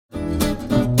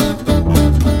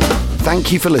Thank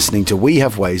you for listening to We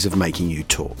Have Ways of Making You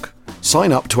Talk.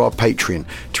 Sign up to our Patreon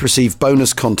to receive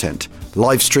bonus content,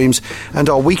 live streams, and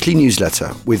our weekly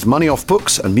newsletter with money off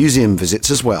books and museum visits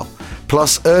as well,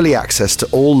 plus early access to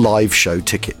all live show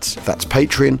tickets. That's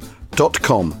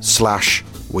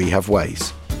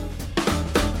patreon.com/wehaveways.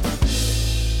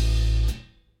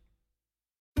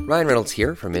 Ryan Reynolds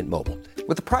here from Mint Mobile.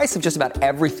 With the price of just about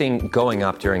everything going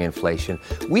up during inflation,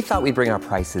 we thought we'd bring our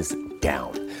prices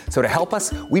down. So to help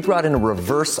us, we brought in a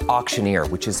reverse auctioneer,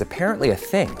 which is apparently a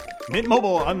thing. Mint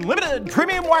Mobile Unlimited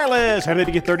Premium Wireless. How to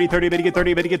get 30, 30, bit to get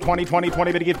 30, bit to get 20, 20,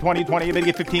 20, bit to get 20, 20, bit to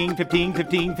get 15, 15,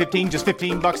 15, 15, just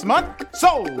 $15 a month?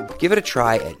 Sold! Give it a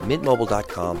try at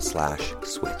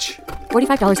mintmobile.com/switch.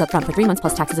 $45 up front for 3 months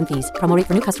plus taxes and fees. Promo rate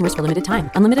for new customers for limited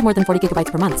time. Unlimited more than 40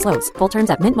 gigabytes per month. Slows full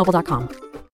terms at mintmobile.com.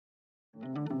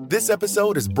 This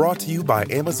episode is brought to you by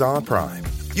Amazon Prime.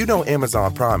 You know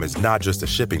Amazon Prime is not just a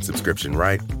shipping subscription,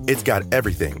 right? It's got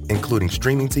everything, including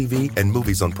streaming TV and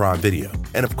movies on Prime Video.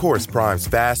 And of course, Prime's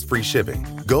fast, free shipping.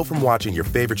 Go from watching your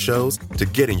favorite shows to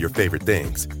getting your favorite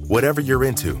things. Whatever you're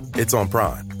into, it's on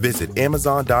Prime. Visit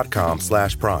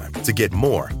amazon.com/Prime to get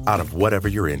more out of whatever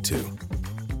you're into.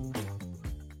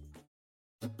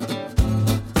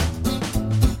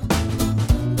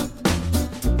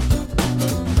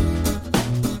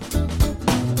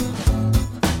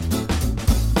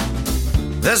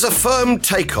 There's a firm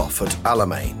takeoff at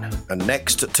Alamein, and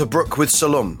next Tobruk with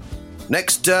Salum,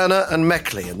 next Derna and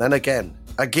Mekli, and then again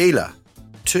Aguila,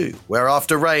 too, where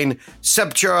after rain,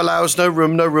 Sebtia allows no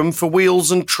room for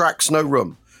wheels and tracks no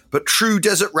room, but true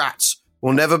desert rats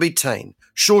will never be ta'en,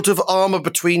 short of armour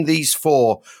between these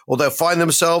four, or they'll find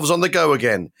themselves on the go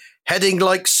again, heading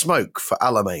like smoke for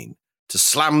Alamein, to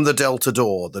slam the Delta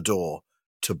door,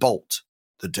 to bolt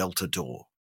the Delta door.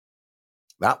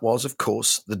 That was, of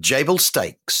course, the Jebel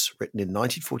Stakes, written in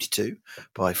 1942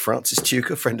 by Francis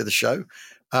Tuker, friend of the show,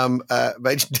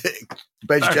 Major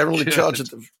General in charge of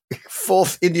the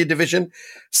 4th Indian Division,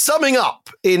 summing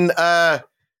up in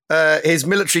his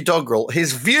military doggerel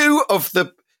his view of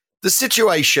the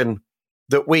situation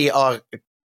that we are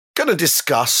going to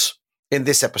discuss in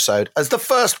this episode as the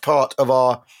first part of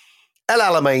our El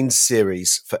Alamein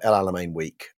series for El Alamein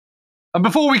Week. And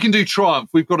before we can do Triumph,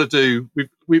 we've got to do.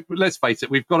 Let's face it.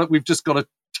 We've just got to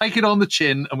take it on the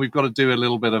chin, and we've got to do a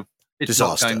little bit of it's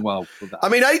disaster. Not going well for that. I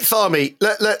mean, 8th Army.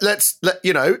 Let's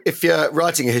you know, if you're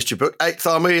writing a history book, 8th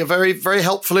Army are very, very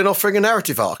helpful in offering a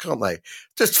narrative arc, aren't they?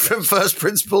 Just from first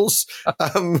principles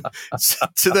to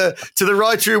the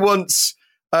writer who wants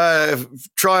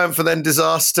triumph and then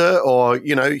disaster, or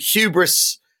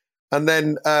hubris and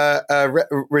then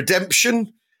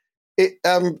redemption.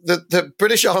 The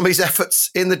British Army's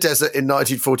efforts in the desert in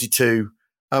 1942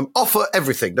 offer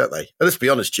everything, don't they? And let's be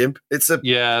honest, Jim.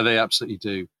 Yeah, they absolutely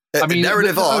do.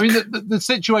 Narrative arc. I mean, the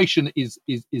situation is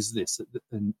this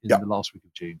in the last week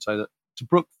of June. So that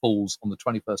Tobruk falls on the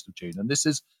 21st of June, and this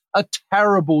is a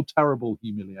terrible, terrible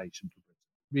humiliation for Britain.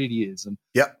 It really is. And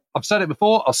I've said it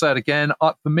before. I'll say it again.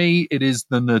 For me, it is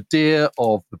the nadir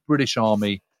of the British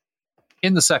Army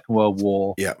in the Second World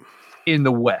War. In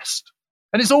the West.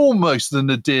 And it's almost the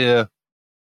nadir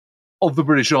of the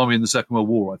British Army in the Second World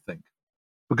War, I think.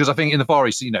 Because I think in the Far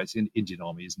East, it's an Indian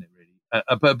Army, isn't it, really?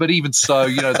 But even so,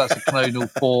 that's a colonial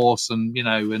force and,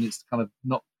 and it's kind of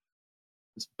not,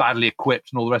 it's badly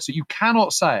equipped and all the rest of it. You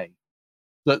cannot say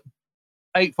that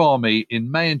 8th Army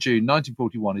in May and June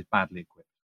 1941 is badly equipped.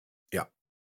 Yeah.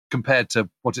 Compared to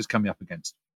what it's coming up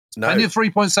against. No. Plenty of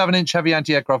 3.7-inch heavy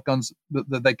anti-aircraft guns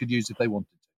that they could use if they wanted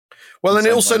to. Well, and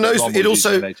it also knows it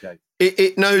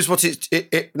knows what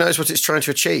it knows what it's trying to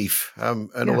achieve,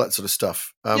 and all that sort of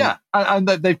stuff. And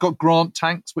they've got Grant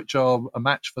tanks, which are a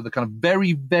match for the kind of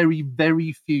very, very,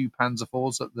 very few Panzer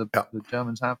IVs that the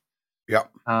Germans have. Yeah.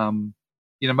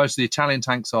 Most of the Italian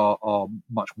tanks are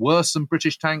much worse than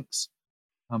British tanks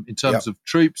in terms of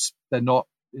troops. They're not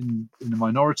in the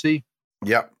minority.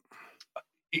 Yeah.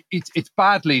 It's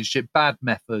bad leadership, bad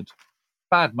method,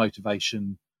 bad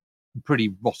motivation.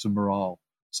 Pretty rotten morale.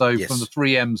 So from the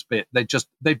 3Ms bit, they've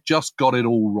just got it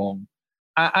all wrong.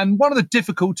 And one of the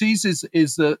difficulties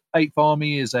is that 8th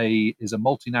Army is a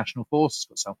multinational force. It's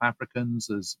got South Africans,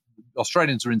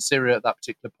 Australians are in Syria at that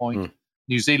particular point.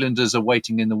 New Zealanders are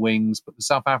waiting in the wings, but the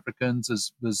South Africans,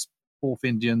 there's 4th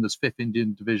Indian, there's 5th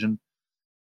Indian Division,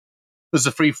 there's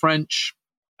the Free French.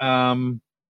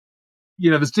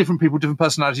 There's different people, different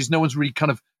personalities. No one's really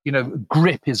kind of,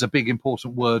 grip is a big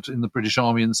important word in the British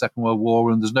Army in the Second World War,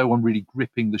 and there's no one really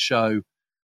gripping the show.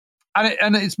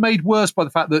 And it's made worse by the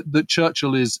fact that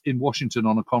Churchill is in Washington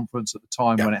on a conference at the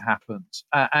time when it happens.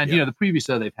 The previous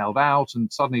year they've held out,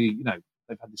 and suddenly,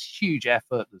 they've had this huge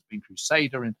effort. There's been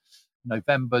Crusader in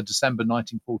November, December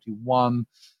 1941.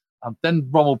 Then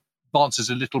Rommel advances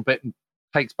a little bit and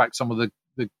takes back some of the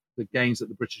gains that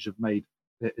the British have made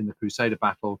in the Crusader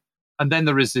battle. And then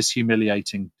there is this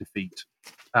humiliating defeat,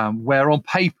 where on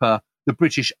paper, the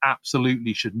British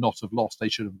absolutely should not have lost. They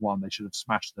should have won. They should have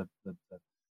smashed the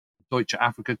Deutsche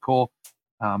Afrika Korps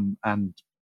and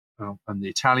the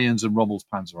Italians and Rommel's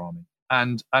Panzer Army.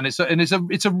 And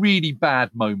it's a really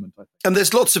bad moment, I think. And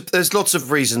there's lots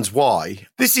of reasons why.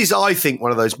 This is, I think,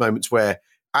 one of those moments where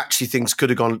actually things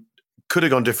could have gone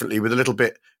differently with a little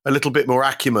bit more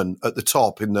acumen at the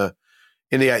top in the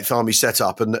 8th Army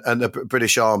setup and the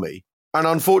British Army. And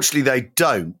unfortunately, they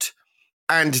don't.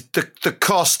 And the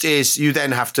cost is you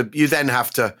then have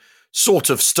to sort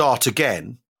of start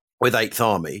again with 8th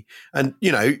Army. And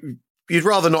you'd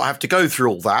rather not have to go through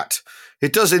all that.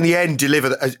 It does in the end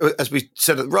deliver, as we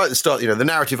said right at the start, the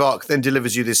narrative arc then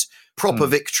delivers you this proper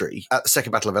victory at the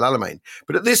Second Battle of El Alamein.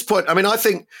 But at this point, I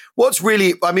think what's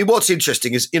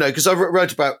interesting is, because I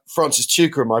wrote about Francis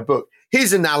Tucker in my book,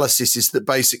 his analysis is that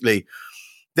basically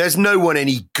there's no one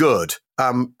any good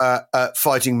at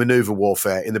fighting manoeuvre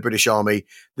warfare in the British Army.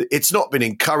 It's not been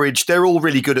encouraged. They're all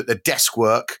really good at the desk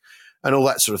work and all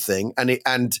that sort of thing.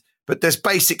 But there's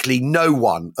basically no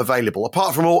one available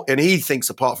apart from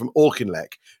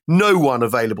Auchinleck, no one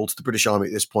available to the British Army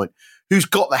at this point who's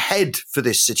got the head for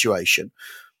this situation.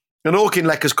 And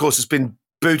Auchinleck, of course, has been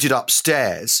booted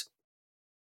upstairs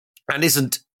and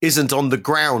isn't on the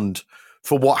ground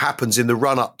for what happens in the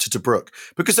run up to Tobruk,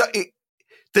 because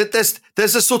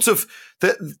there's a sort of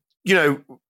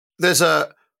there's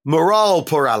a morale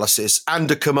paralysis and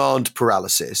a command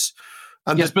paralysis.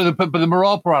 And yes, but the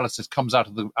morale paralysis comes out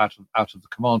of the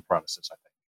command paralysis, I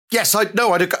think. Yes, I'd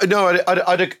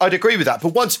agree with that.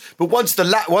 But once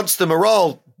the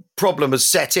morale problem has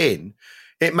set in,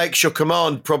 it makes your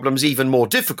command problems even more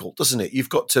difficult, doesn't it? You've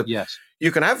got to. Yes.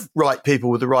 You can have right people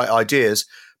with the right ideas,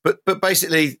 but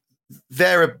basically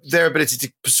their ability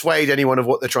to persuade anyone of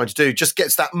what they're trying to do just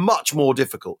gets that much more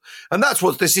difficult. And that's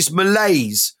what there's this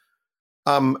malaise,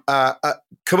 command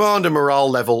and morale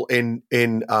level in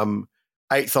 8th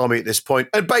Army at this point,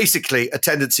 and basically a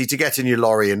tendency to get in your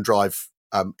lorry and drive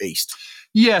east.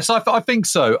 Yes, I think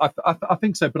so. I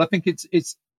think so, but I think it's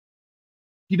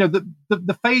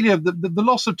the failure, the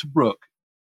loss of Tobruk.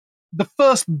 The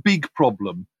first big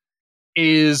problem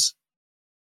is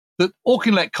that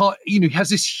Auchinleck has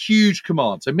this huge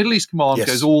command. So Middle East Command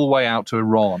goes all the way out to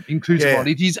Iran, includes Iran.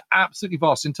 It is absolutely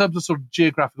vast. In terms of sort of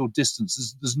geographical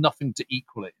distance, there's nothing to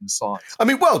equal it in size.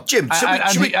 Jim,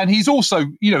 and he's also,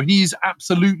 he's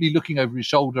absolutely looking over his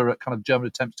shoulder at kind of German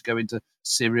attempts to go into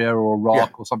Syria or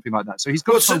Iraq or something like that. So he's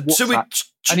got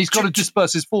and he's got to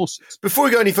disperse his forces. Before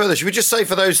we go any further, should we just say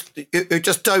for those who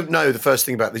just don't know the first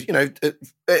thing about this,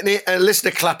 a listener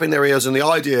clapping their ears on the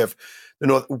idea of the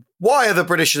North, why are the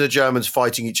British and the Germans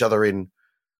fighting each other in?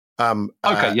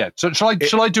 So shall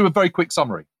I do a very quick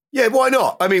summary? Yeah, why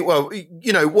not? Why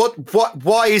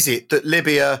is it that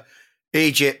Libya,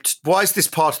 Egypt, why is this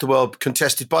part of the world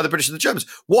contested by the British and the Germans?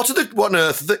 What on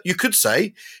earth that you could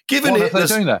say, given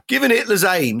Hitler's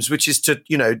aims, which is to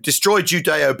destroy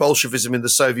Judeo-Bolshevism in the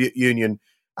Soviet Union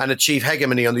and achieve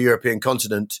hegemony on the European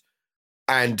continent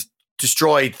and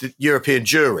destroy the European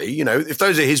Jewry, if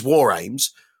those are his war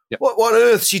aims. Yep. What on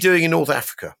earth is he doing in North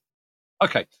Africa?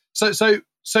 Okay, so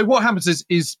what happens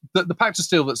is that the Pact of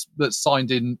Steel that's signed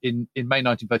in May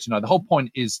 1939. The whole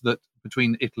point is that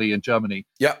between Italy and Germany,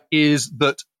 is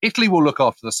that Italy will look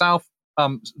after the south,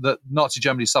 that Nazi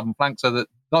Germany's southern flank, so that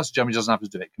Nazi Germany doesn't have to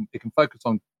do it. It can focus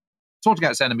on sorting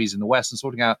out its enemies in the west and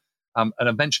sorting out and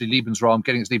eventually Lebensraum,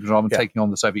 getting its Lebensraum and taking on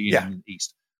the Soviet Union in the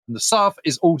east. And the south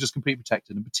is all just completely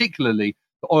protected, and particularly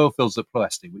the oil fields at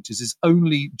Ploesti, which is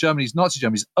Nazi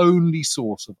Germany's only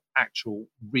source of actual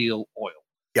real oil.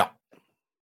 Yeah.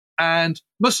 And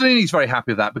Mussolini's very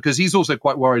happy with that because he's also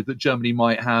quite worried that Germany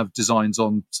might have designs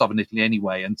on southern Italy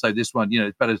anyway. And so this one,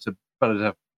 it's better to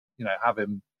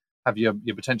have your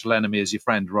potential enemy as your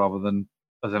friend rather than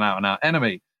as an out and out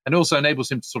enemy. And it also enables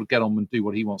him to sort of get on and do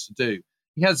what he wants to do.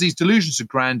 He has these delusions of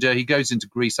grandeur. He goes into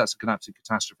Greece. That's an absolute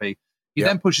catastrophe. He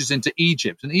then pushes into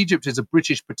Egypt, and Egypt is a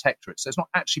British protectorate. So it's not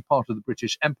actually part of the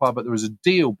British Empire, but there is a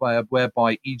deal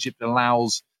whereby Egypt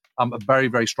allows a very,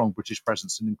 very strong British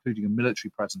presence, and including a military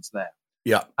presence there.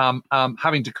 Yeah.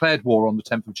 Having declared war on the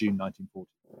 10th of June, 1940.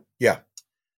 Yeah.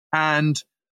 And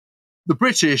the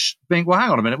British think, well,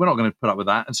 hang on a minute, we're not going to put up with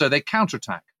that. And so they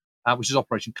counterattack, which is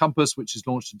Operation Compass, which is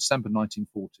launched in December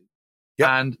 1940.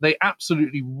 Yeah. And they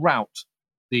absolutely rout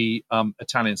the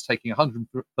Italians, taking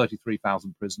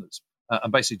 133,000 prisoners. And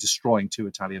basically destroying 2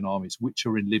 Italian armies, which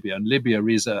are in Libya. And Libya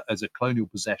is a colonial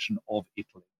possession of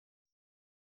Italy.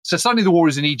 So suddenly the war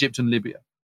is in Egypt and Libya.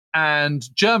 And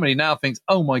Germany now thinks,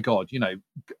 oh, my God, the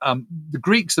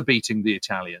Greeks are beating the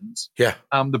Italians. Yeah.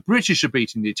 The British are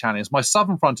beating the Italians. My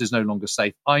southern front is no longer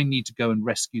safe. I need to go and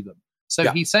rescue them. So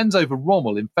he sends over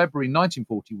Rommel in February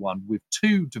 1941 with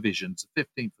 2 divisions, the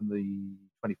 15th and the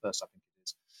 21st, I think it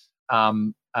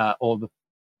is,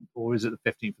 or is it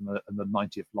the 15th and the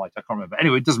 90th Light? I can't remember.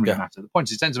 Anyway, it doesn't really matter. The point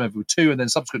is he sends them over with 2 and then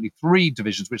subsequently 3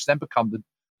 divisions, which then become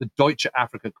the Deutsche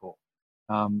Afrika Korps.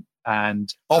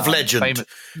 Legend,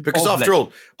 because after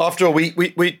all,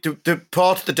 the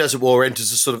part of the Desert War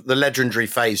enters a sort of the legendary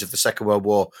phase of the Second World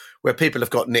War, where people have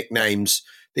got nicknames.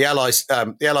 The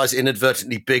Allies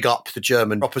inadvertently big up the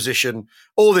German opposition,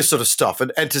 all this sort of stuff,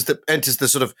 and enters the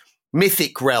sort of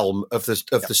mythic realm of the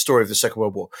story of the Second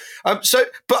World War. So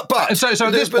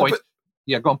at this point.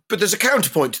 Yeah, go on. But there's a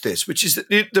counterpoint to this, which is that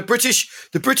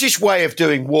the British way of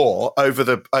doing war over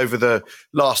the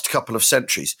last couple of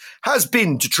centuries has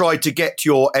been to try to get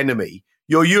your enemy,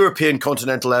 your European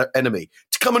continental enemy,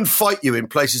 to come and fight you in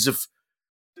places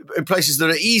that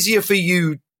are easier for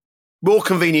you, more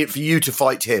convenient for you to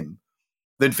fight him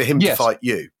than for him to fight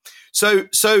you. So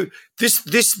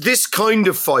this kind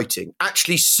of fighting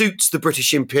actually suits the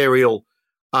British imperial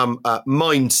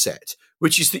mindset,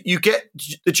 which is that you get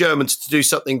the Germans to do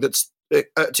something that's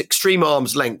at extreme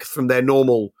arm's length from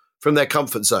their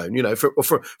comfort zone,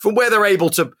 from where they're able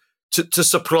to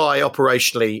supply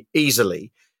operationally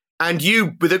easily. And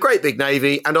you, with a great big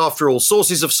navy, and after all,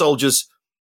 sources of soldiers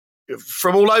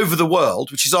from all over the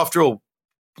world, which is after all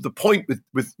the point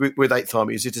with Eighth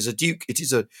Army, is it is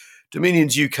a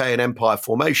Dominions, UK and Empire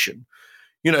formation.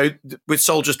 With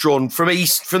soldiers drawn from the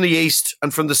east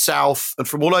and from the south and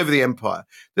from all over the empire,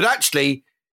 that actually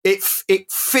it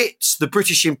fits the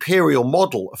British imperial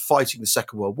model of fighting the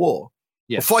Second World War,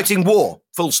 or fighting war,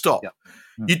 full stop.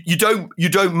 Yeah. You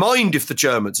don't mind if the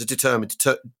Germans are determined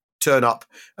to turn up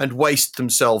and waste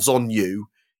themselves on you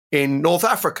in North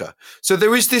Africa. So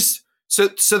there is this. So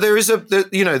there is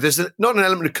there's not an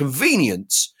element of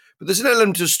convenience, but there's an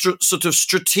element of sort of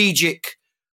strategic.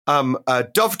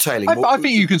 Dovetailing. I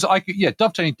think you can.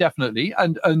 Dovetailing definitely,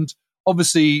 and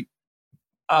obviously,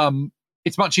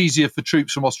 it's much easier for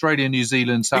troops from Australia, New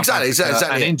Zealand, South Africa,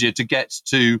 and India to get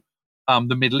to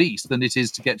the Middle East than it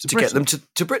is to get to Britain. Get them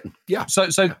to Britain. Yeah. So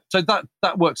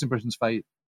that works in Britain's favour.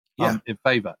 In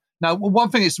favour. Now, one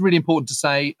thing that's really important to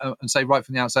say and say right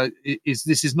from the outset is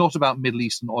this is not about Middle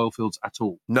Eastern oil fields at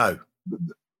all. No.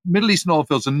 Middle Eastern oil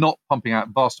fields are not pumping out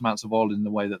vast amounts of oil in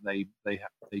the way that they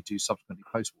do subsequently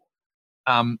post-war.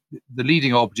 The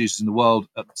leading oil producers in the world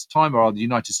at the time are the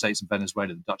United States and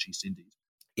Venezuela, the Dutch East Indies,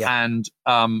 and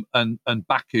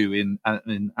Baku in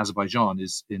Azerbaijan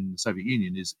is in the Soviet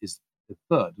Union is the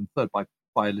third by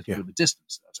a little bit of a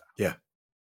distance. Yeah.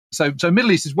 So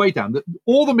Middle East is way down.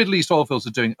 All the Middle East oil fields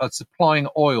are doing are supplying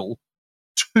oil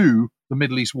to the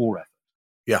Middle East war effort.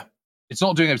 Yeah. It's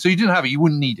not doing it. So you didn't have it, you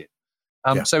wouldn't need it.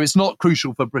 So it's not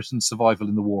crucial for Britain's survival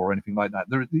in the war or anything like that.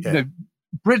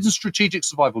 Britain's strategic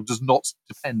survival does not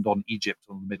depend on Egypt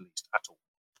or the Middle East at all.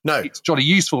 No. It's jolly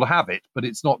useful to have it, but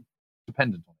it's not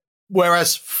dependent on it.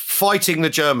 Whereas fighting the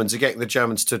Germans and getting the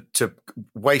Germans to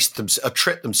waste them,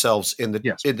 trip themselves in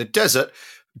the desert,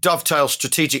 dovetails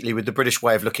strategically with the British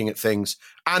way of looking at things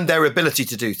and their ability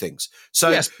to do things.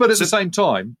 So yes, but at the same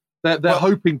time, they're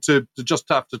hoping to just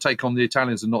have to take on the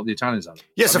Italians and not the Italians.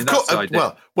 Yes, of course.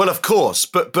 Well, of course.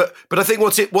 But I think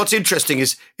what's interesting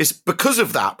is because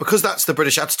of that, because that's the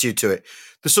British attitude to it.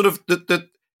 The sort of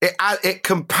it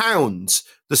compounds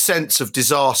the sense of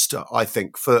disaster. I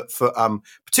think for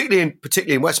particularly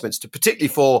in Westminster, particularly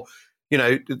for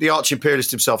the arch imperialist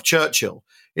himself, Churchill.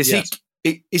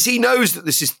 He knows that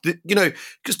this is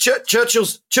because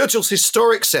Churchill's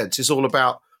historic sense is all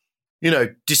about.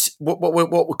 What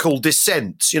we call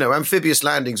descents, amphibious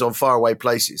landings on faraway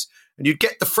places. And you'd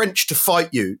get the French to fight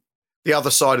you the other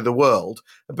side of the world.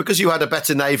 And because you had a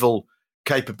better naval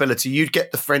capability, you'd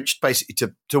get the French basically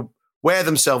to wear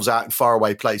themselves out in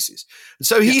faraway places. And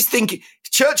so he's thinking,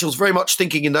 Churchill's very much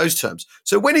thinking in those terms.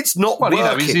 So when it's not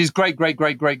working... his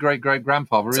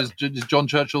great-great-great-great-great-great-grandfather is John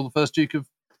Churchill, the first Duke of...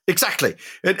 Exactly.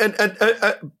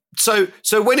 So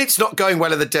when it's not going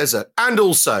well in the desert, and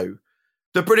also...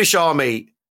 The British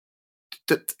Army,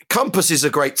 the Compass is a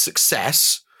great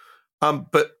success,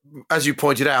 but as you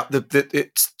pointed out,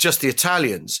 it's just the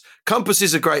Italians. Compass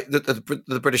is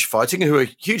the British fighting, who are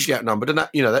hugely outnumbered, and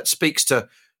that speaks to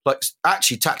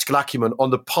actually tactical acumen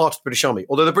on the part of the British Army.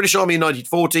 Although the British Army in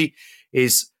 1940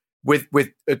 is with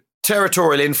a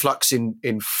territorial influx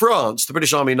in France, the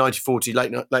British Army in 1940,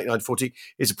 late 1940,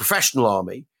 is a professional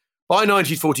army. By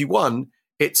 1941,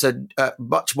 it's a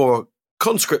much more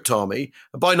conscript army.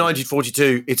 And by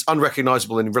 1942, it's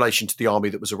unrecognisable in relation to the army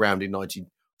that was around in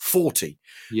 1940.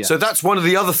 Yeah. So that's one of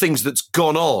the other things that's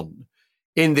gone on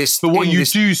in this. But what you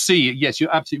do see, yes,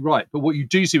 you're absolutely right. But what you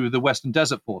do see with the Western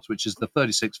Desert Force, which is the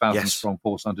 36,000 strong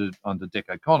force under Dick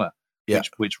O'Connor,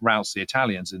 which routs the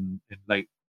Italians in late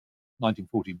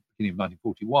 1940, beginning of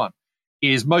 1941,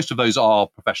 is most of those are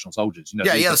professional soldiers.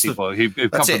 These are people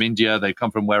who've come from India, they've come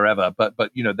from wherever, but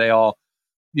they are,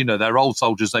 they're old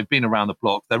soldiers. They've been around the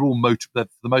block. They're all they're, for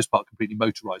the most part, completely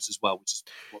motorized as well, which is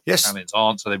what the Italians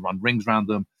aren't. So they run rings around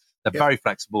them. They're very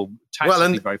flexible,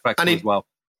 tactically very flexible as well.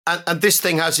 And this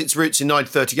thing has its roots in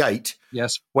 1938.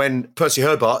 Yes, when Percy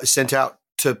Hobart is sent out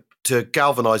to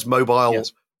galvanise mobile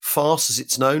farce, as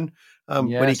it's known.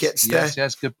 When he gets there,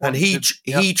 good point. And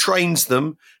he trains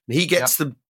them, and he gets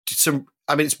them to some.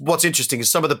 I mean, what's interesting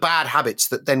is some of the bad habits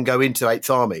that then go into 8th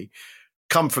Army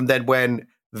come from then when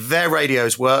their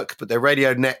radios work, but their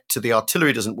radio net to the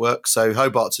artillery doesn't work. So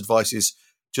Hobart's advice is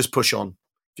just push on.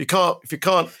 If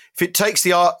it takes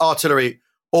the artillery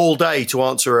all day to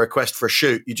answer a request for a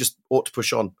shoot, you just ought to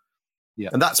push on. Yeah,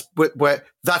 and that's where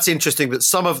that's interesting. That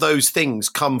some of those things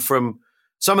come from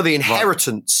some of the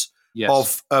inheritance.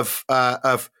 Yes. Of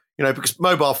because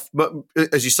mobile,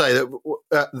 as you say,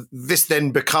 that this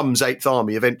then becomes 8th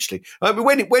Army eventually.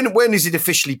 When is it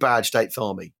officially badged 8th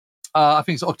Army? I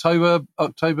think it's October,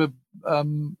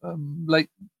 late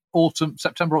autumn,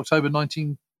 September, October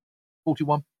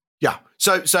 1941. Yeah.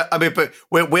 So I mean, but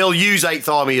we'll use 8th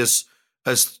Army as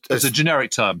a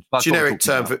generic term. That's generic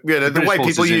term for, the way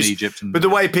people use Egypt, but the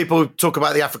way people talk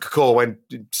about the Africa Corps when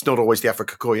it's not always the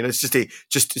Africa Corps. It's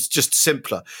just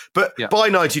simpler. But by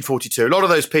 1942, a lot of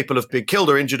those people have been killed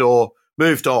or injured or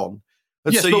moved on.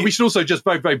 And yes, but we should also just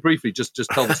very, very briefly just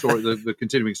tell the story, the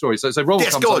continuing story. So Rommel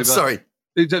comes over. Sorry.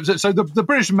 So the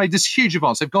British have made this huge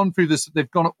advance. They've gone through this. They've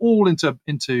gone all into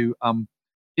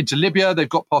Libya. They've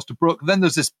got past Tobruk. Then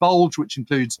there's this bulge, which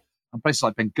includes places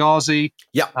like Benghazi,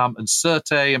 and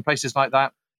Sirte, and places like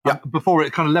that. Before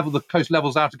it kind of the coast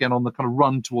levels out again on the kind of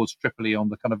run towards Tripoli on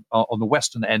the kind of on the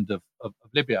western end of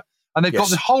Libya. And they've got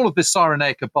the whole of this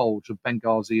Cyrenaica bulge of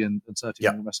Benghazi and Sirte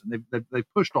and the rest. And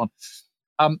they've pushed on.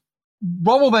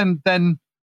 Rommel then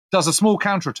does a small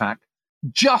counterattack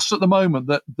just at the moment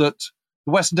that the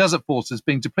Western Desert Force is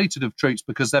being depleted of troops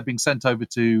because they're being sent over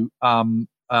to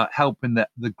help in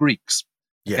the Greeks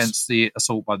against the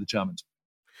assault by the Germans.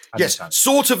 Yes,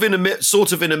 sort of in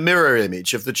a mirror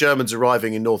image of the Germans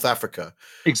arriving in North Africa,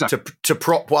 exactly, to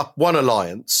prop up one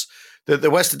alliance. The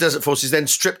Western Desert Force is then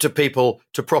stripped of people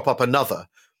to prop up another,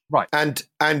 right? And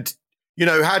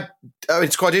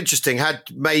it's quite interesting. Had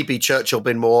maybe Churchill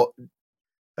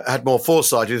had more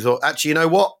foresight, he thought, actually, you know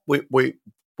what, we're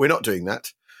not doing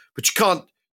that. But you can't.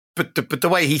 But the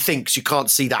way he thinks, you can't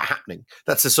see that happening.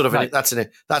 That's a sort of that's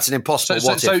an impossible.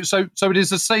 So it is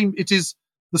the same. It is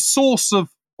the source of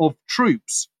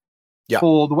troops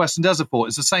for the Western Desert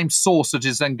Force is the same source that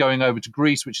is then going over to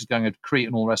Greece, which is going over to Crete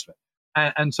and all the rest of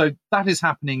it. And so that is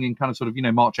happening in kind of sort of,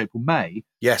 March, April, May.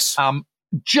 Yes.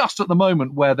 Just at the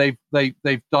moment where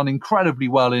they've done incredibly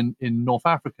well in North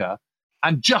Africa,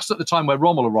 and just at the time where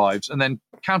Rommel arrives and then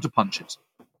counterpunches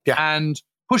and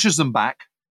pushes them back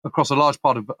across a large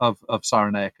part of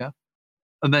Cyrenaica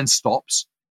and then stops.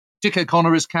 Dick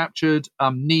O'Connor is captured.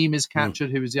 Neame is captured,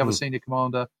 who is the other senior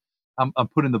commander.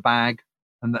 And put in the bag,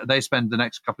 and they spend the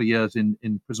next couple of years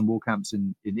in prison war camps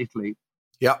in Italy.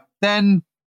 Yeah. Then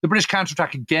the British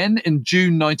counterattack again in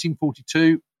June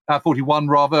 1941,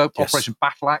 Operation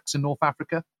Battle Axe in North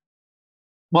Africa,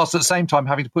 whilst at the same time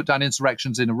having to put down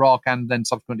insurrections in Iraq and then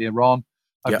subsequently Iran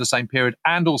over the same period,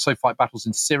 and also fight battles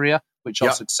in Syria, which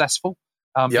are successful,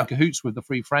 in cahoots with the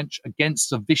Free French against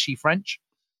the Vichy French.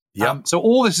 Yeah. So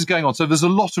all this is going on. So there's a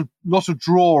lot of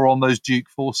draw on those Duke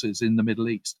forces in the Middle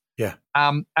East. Yeah.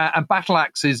 And Battle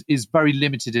Axe is very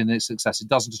limited in its success. It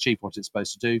doesn't achieve what it's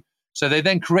supposed to do. So they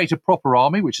then create a proper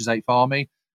army, which is 8th Army,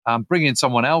 bring in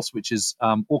someone else, which is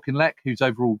Auchinleck, who's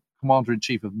overall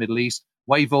Commander-in-Chief of the Middle East.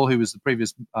 Wavell, who was the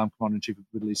previous Commander-in-Chief of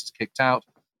the Middle East, is kicked out.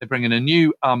 They bring in a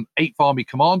new 8th Army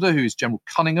commander, who is General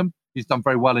Cunningham, who's done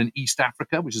very well in East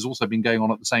Africa, which has also been going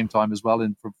on at the same time as well,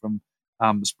 from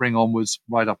the spring onwards,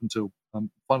 right up until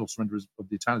final surrender of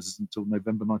the Italians until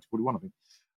November 1941, I think.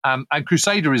 And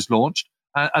Crusader is launched,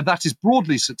 and that is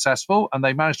broadly successful. And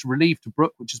they managed to relieve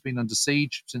Tobruk, which has been under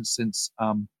siege since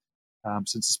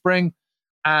the spring,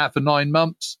 for 9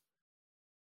 months,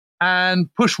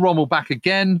 and push Rommel back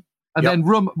again. And then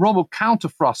Rommel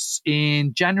counterthrusts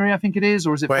in January, I think it is,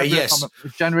 or is it February? Yes,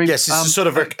 January. Yes, it's sort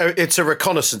of it's a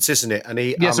reconnaissance, isn't it? And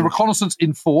a reconnaissance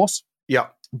in force. Yeah,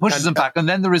 pushes them back, and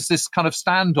then there is this kind of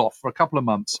standoff for a couple of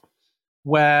months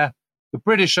where The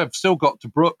British have still got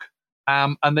Tobruk,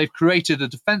 and they've created a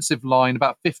defensive line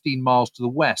about 15 miles to the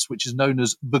west, which is known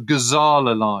as the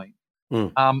Gazala line.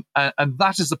 And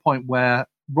that is the point where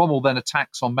Rommel then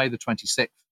attacks on May the 26th,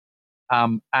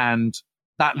 and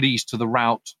that leads to the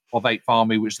rout of 8th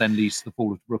Army, which then leads to the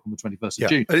fall of Tobruk on the 21st of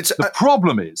June. The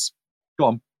problem is, go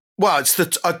on. Well, it's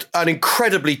an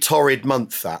incredibly torrid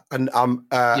month, that. And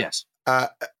yes.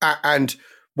 And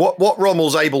what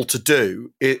Rommel's able to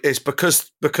do is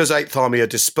because 8th Army are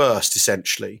dispersed,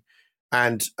 essentially,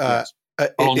 and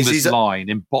along this line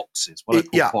in boxes. Boxes.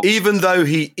 Even though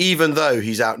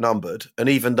he's outnumbered, and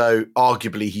even though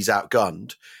arguably he's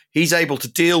outgunned, he's able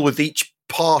to deal with each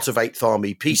part of 8th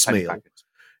Army piecemeal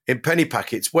in penny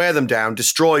packets, wear them down,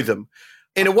 destroy them.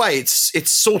 In a way,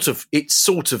 it's sort of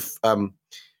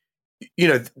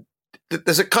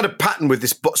there's a kind of pattern with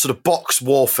this sort of box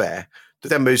warfare that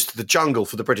then moves to the jungle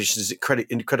for the British and is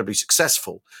incredibly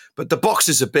successful. But the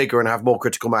boxes are bigger and have more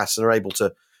critical mass and are able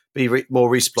to be more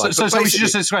resupplied. So we should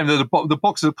just describe that the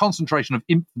box is a concentration of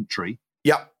infantry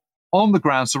on the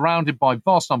ground, surrounded by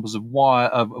vast numbers of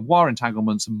wire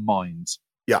entanglements and mines.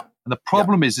 Yeah. And the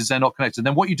problem is they're not connected. And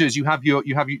then what you do is you have your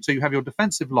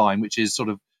defensive line, which is sort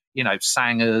of,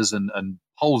 sangers and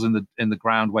holes in the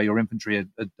ground where your infantry are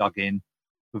dug in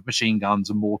with machine guns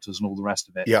and mortars and all the rest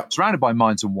of it. Yeah. Surrounded by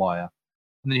mines and wire.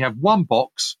 And then you have one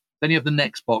box, then you have the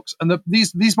next box. And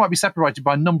these might be separated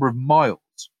by a number of miles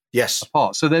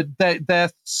apart. So they're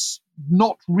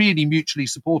not really mutually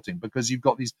supporting because you've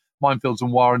got these minefields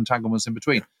and wire entanglements in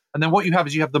between. And then what you have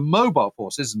is the mobile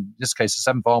forces, in this case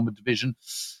the 7th Armoured Division,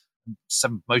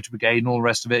 7th Motor Brigade and all the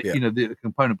rest of it, the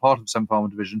component part of the 7th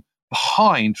Armoured Division,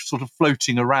 behind, sort of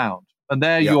floating around. And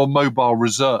they're your mobile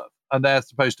reserve. And they're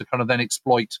supposed to kind of then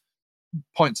exploit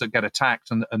points that get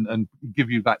attacked and give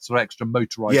you that sort of extra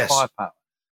motorized firepower.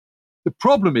 The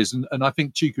problem is, and I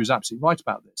think Chiku is absolutely right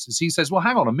about this, is he says, well,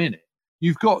 hang on a minute.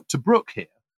 You've got Tobruk here,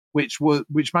 which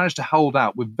managed to hold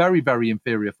out with very, very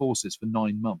inferior forces for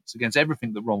 9 months against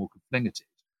everything that Rommel could fling at it.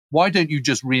 Why don't you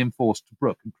just reinforce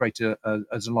Tobruk and create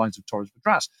as alliance of Torres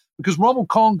Vedras? Because Rommel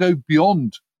can't go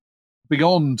beyond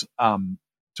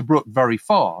Tobruk very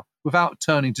far without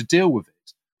turning to deal with it.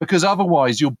 Because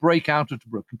otherwise you'll break out of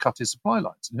Tobruk and cut his supply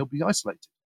lines and he'll be isolated.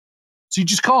 So you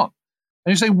just can't.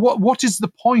 And you say, what is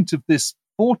the point of this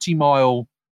 40-mile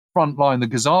front line, the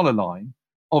Gazala line,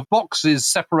 of boxes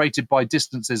separated by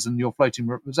distances and your floating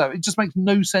reserve? It just makes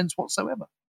no sense whatsoever.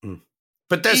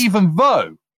 But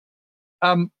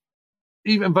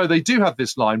even though they do have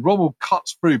this line, Rommel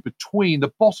cuts through between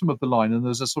the bottom of the line and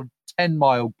there's a sort of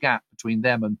 10-mile gap between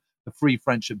them and the Free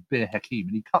French of Bir Hakeim,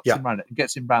 and he cuts him around it and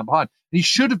gets him round behind. And he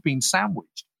should have been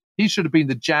sandwiched. He should have been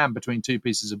the jam between two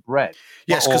pieces of bread.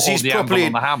 Yes, because he's properly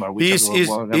on the hammer. He is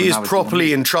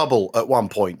properly in trouble at one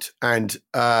point,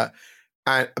 but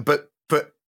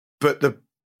the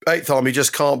 8th Army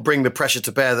just can't bring the pressure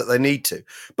to bear that they need to.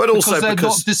 But also because they're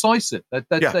not decisive. They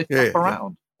flap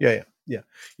around. Yeah.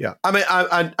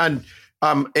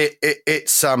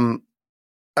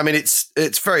 I mean,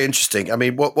 it's very interesting. I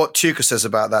mean, what Tuka says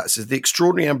about that is the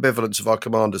extraordinary ambivalence of our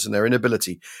commanders and their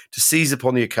inability to seize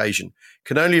upon the occasion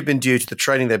can only have been due to the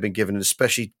training they've been given, and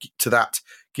especially to that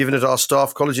given at our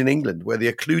staff college in England, where the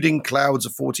occluding clouds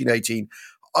of 1418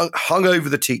 hung over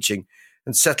the teaching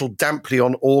and settled damply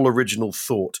on all original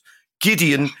thought.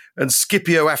 Gideon and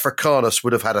Scipio Africanus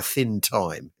would have had a thin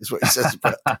time, is what he says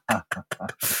about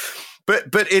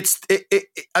But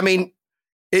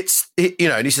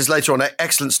and he says later on,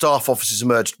 excellent staff officers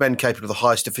emerged, men capable of the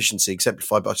highest efficiency,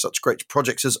 exemplified by such great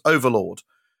projects as Overlord.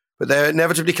 But there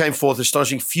inevitably came forth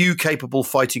astonishing few capable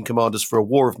fighting commanders for a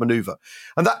war of manoeuvre.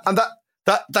 And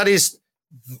that is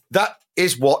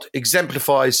what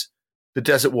exemplifies the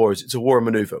Desert War. It's a war of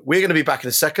manoeuvre. We're going to be back in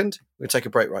a second. We're going to take a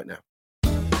break right now.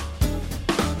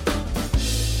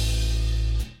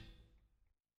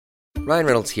 Ryan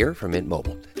Reynolds here from Mint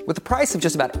Mobile. With the price of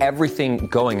just about everything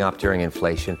going up during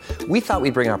inflation, we thought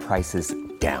we'd bring our prices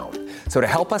down. So to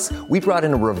help us, we brought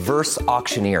in a reverse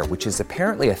auctioneer, which is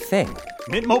apparently a thing.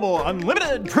 Mint Mobile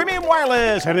Unlimited Premium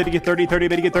Wireless. How to get 30, 30,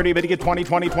 how to get 30, how to get 20,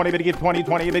 20, 20, how to get 20,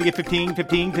 20, how to get 15,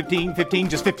 15, 15, 15,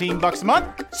 just $15 a month?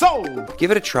 Sold!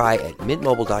 Give it a try at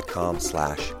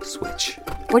mintmobile.com/switch.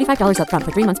 $45 up front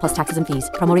for 3 months plus taxes and fees.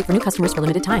 Promo rate for new customers for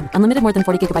limited time. Unlimited more than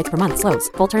 40 gigabytes per month. Slows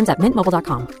full terms at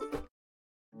mintmobile.com.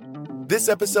 This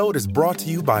episode is brought to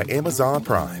you by Amazon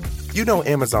Prime. You know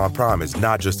Amazon Prime is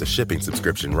not just a shipping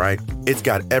subscription, right? It's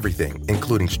got everything,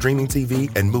 including streaming TV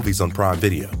and movies on Prime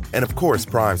Video. And of course,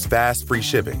 Prime's fast, free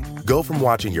shipping. Go from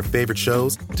watching your favorite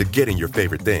shows to getting your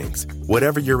favorite things.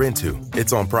 Whatever you're into,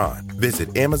 it's on Prime.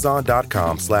 Visit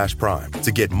Amazon.com/Prime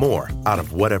to get more out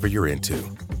of whatever you're into.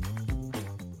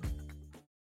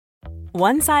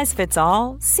 One size fits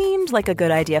all seemed like a good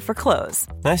idea for clothes.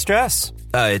 Nice dress.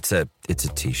 It's a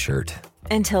t-shirt.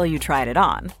 Until you tried it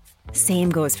on. Same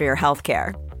goes for your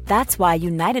healthcare. That's why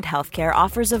United Healthcare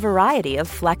offers a variety of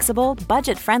flexible,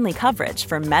 budget-friendly coverage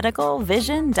for medical,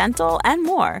 vision, dental, and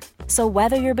more. So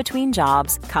whether you're between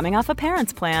jobs, coming off a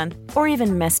parent's plan, or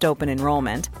even missed open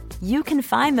enrollment, you can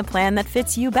find the plan that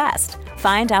fits you best.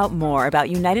 Find out more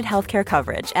about United Healthcare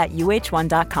coverage at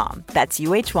uh1.com. That's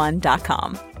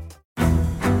uh1.com.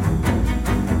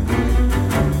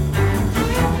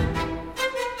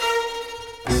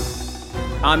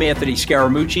 I'm Anthony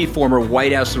Scaramucci, former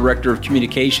White House Director of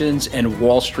Communications and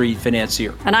Wall Street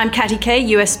financier. And I'm Katty Kay,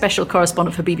 US Special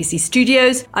Correspondent for BBC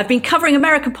Studios. I've been covering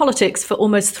American politics for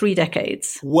almost 3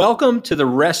 decades. Welcome to The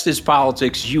Rest is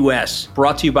Politics US,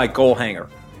 brought to you by Goalhanger.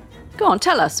 Go on,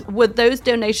 tell us, were those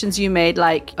donations you made,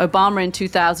 like Obama in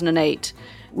 2008,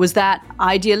 was that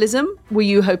idealism? Were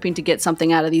you hoping to get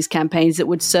something out of these campaigns that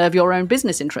would serve your own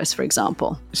business interests, for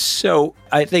example? So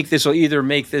I think this will either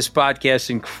make this podcast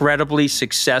incredibly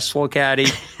successful, Katty,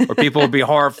 or people will be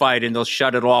horrified and they'll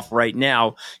shut it off right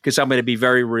now because I'm going to be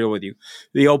very real with you.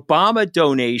 The Obama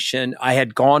donation, I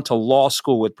had gone to law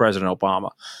school with President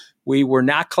Obama. We were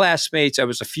not classmates. I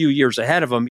was a few years ahead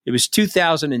of him. It was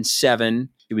 2007.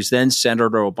 He was then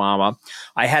Senator Obama.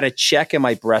 I had a check in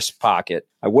my breast pocket.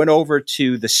 I went over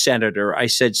to the senator. I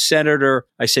said, Senator,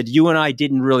 you and I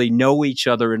didn't really know each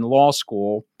other in law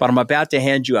school, but I'm about to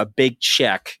hand you a big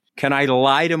check. Can I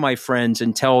lie to my friends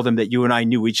and tell them that you and I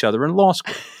knew each other in law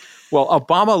school? Well,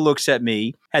 Obama looks at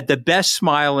me, had the best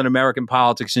smile in American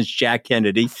politics since Jack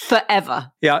Kennedy.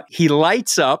 Forever. Yeah, he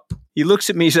lights up. He looks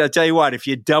at me and says, I'll tell you what, if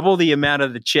you double the amount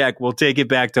of the check, we'll take it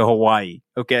back to Hawaii.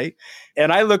 Okay.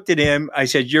 And I looked at him. I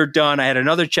said, you're done. I had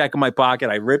another check in my pocket.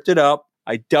 I ripped it up.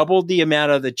 I doubled the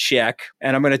amount of the check.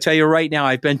 And I'm going to tell you right now,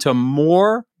 I've been to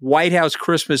more White House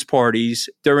Christmas parties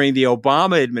during the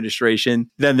Obama administration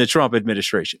than the Trump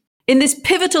administration. In this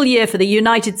pivotal year for the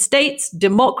United States,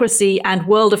 democracy, and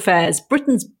world affairs,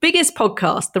 Britain's biggest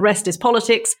podcast, The Rest is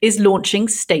Politics, is launching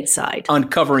stateside.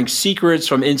 Uncovering secrets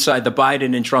from inside the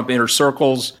Biden and Trump inner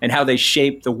circles and how they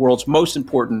shape the world's most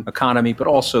important economy, but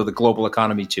also the global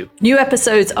economy too. New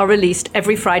episodes are released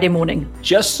every Friday morning.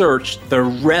 Just search The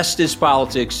Rest is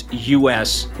Politics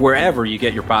US wherever you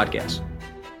get your podcasts.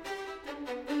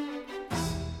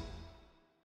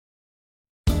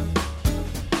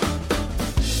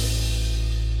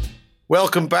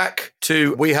 Welcome back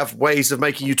to We Have Ways of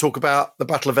Making You Talk About the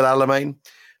Battle of El Alamein.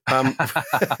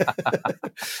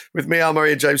 With me, Al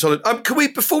Murray, and James Holland. Can we,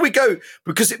 before we go,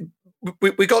 because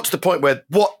we got to the point where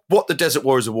what the Desert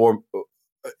War is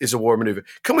a war maneuver.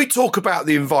 Can we talk about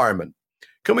the environment?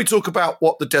 Can we talk about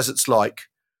what the desert's like?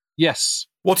 Yes.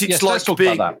 What it's like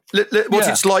being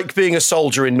it's like being a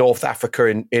soldier in North Africa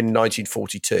in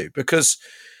 1942, because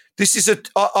this is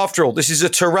after all, this is a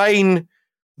terrain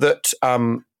that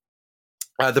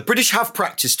the British have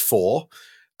practiced for,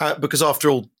 because after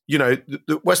all, you know,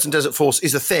 the Western Desert Force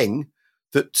is a thing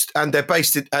and they're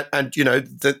based in, and you know,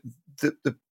 the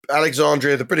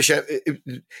Alexandria, the British,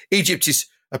 Egypt is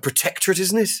a protectorate,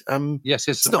 isn't it? Yes,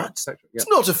 it's not. Yeah. It's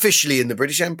not officially in the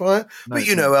British Empire, but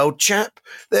you know, old chap,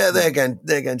 they're going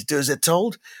to do as they're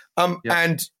told.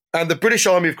 And the British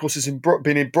Army, of course, has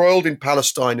been embroiled in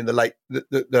Palestine in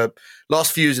the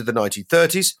last few years of the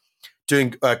 1930s.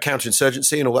 Doing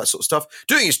counterinsurgency and all that sort of stuff,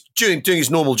 doing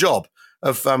his normal job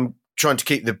of trying to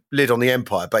keep the lid on the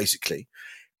empire, basically.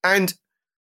 And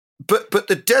but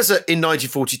the desert in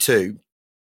 1942.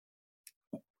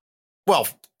 Well,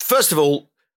 first of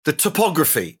all, the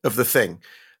topography of the thing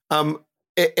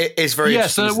it is very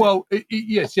interesting.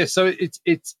 Yes. So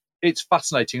it's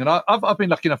fascinating, and I've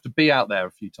been lucky enough to be out there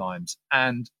a few times,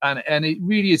 and it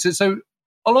really is. So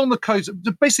along the coast,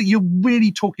 basically, you're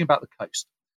really talking about the coast.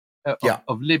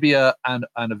 Of Libya and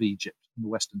of Egypt in the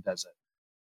Western Desert.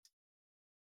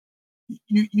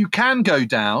 You can go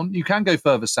down, you can go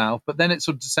further south, but then it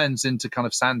sort of descends into kind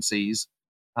of sand seas,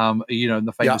 you know, and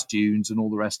the famous dunes and all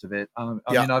the rest of it. I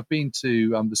mean, I've been to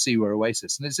the Siwa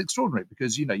Oasis, and it's extraordinary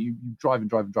because, you know, you drive,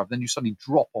 then you suddenly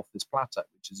drop off this plateau,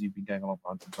 which is you've been going along for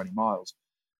 120 miles.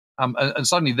 And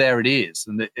suddenly there it is,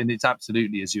 and it's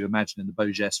absolutely as you imagine in the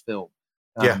Bourges film.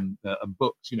 And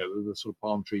books, you know, the sort of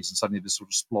palm trees and suddenly this sort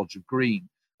of splodge of green.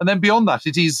 And then beyond that,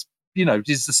 it is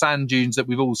the sand dunes that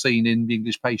we've all seen in The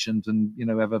English Patient and, you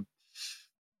know,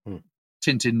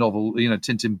 Tintin novel, you know,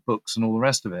 Tintin books and all the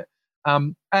rest of it.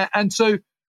 And so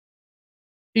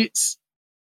it's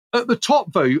at the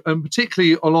top, though, and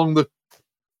particularly along the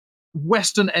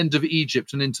western end of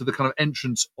Egypt and into the kind of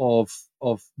entrance of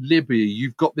Libya,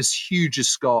 you've got this huge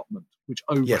escarpment which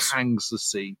overhangs the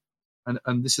sea.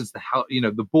 and this is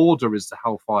the border is the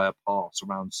Hellfire Pass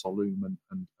around Saloum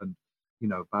and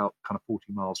about kind of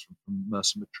 40 miles from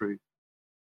Mersa Matruh.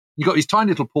 You've got these tiny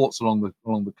little ports along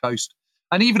the coast,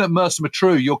 and even at Mersa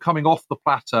Matruh, you're coming off the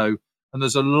plateau, and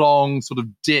there's a long sort of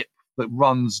dip that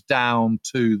runs down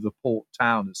to the port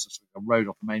town. It's just like a road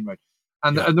off the main road,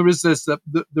 and there is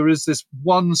this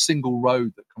one single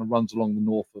road that kind of runs along the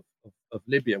north of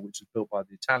Libya, which is built by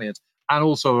the Italians, and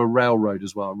also a railway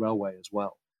as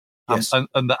well. Yes.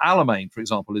 And the Alamein, for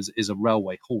example, is a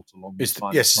railway halt along the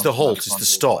line. Yes, it's the halt, it's the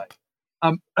stop.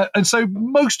 And so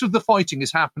most of the fighting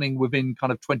is happening within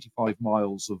kind of 25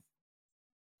 miles of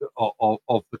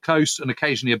the coast, and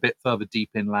occasionally a bit further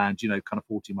deep inland, kind of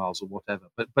 40 miles or whatever.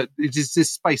 But it is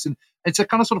this space, and it's a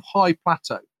kind of sort of high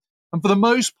plateau. And for the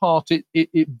most part,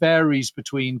 it varies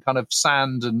between kind of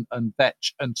sand and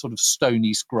vetch and sort of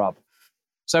stony scrub.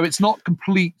 So it's not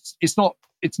complete. It's not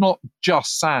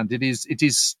just sand. It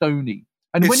is stony.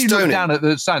 And when you look down at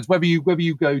the sands, whether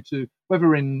you go to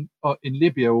whether in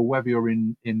Libya or whether you're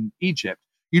in Egypt,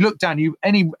 you look down.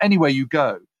 Anywhere you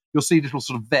go, you'll see little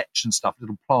sort of vetch and stuff,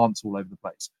 little plants all over the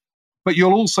place. But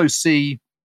you'll also see,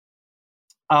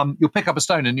 you'll pick up a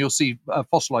stone and you'll see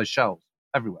fossilized shells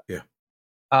everywhere. Yeah.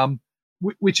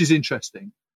 Which is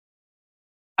interesting.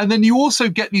 And then you also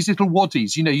get these little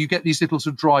wadis, you get these little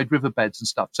sort of dried riverbeds and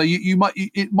stuff. So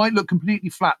it might look completely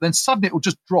flat, then suddenly it will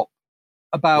just drop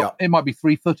it might be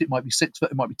 3 foot, it might be 6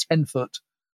 foot, it might be 10 foot.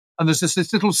 And there's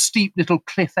this little steep little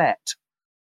cliffette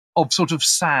of sort of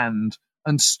sand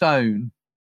and stone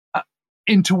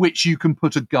into which you can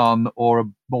put a gun or a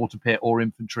mortar pit or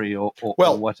infantry or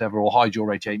whatever, or hide your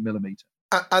 88mm.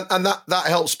 And that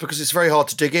helps because it's very hard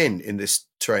to dig in this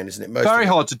terrain, isn't it? Very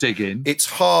hard to dig in. It's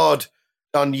hard,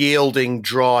 unyielding,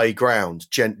 dry ground,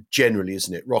 generally,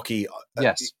 isn't it? Rocky.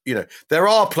 Yes. There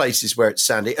are places where it's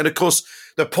sandy. And of course,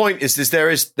 the point is there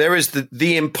is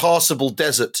the impassable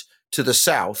desert to the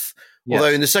south. Yes.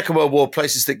 Although in the Second World War,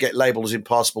 places that get labelled as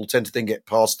impassable tend to then get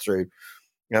passed through.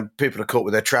 People are caught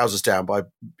with their trousers down by,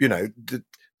 the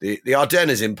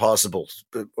Ardennes is impassable.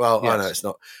 Well, yes. I know it's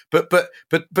not. But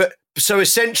so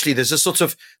essentially there's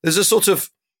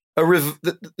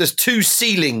two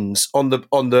ceilings on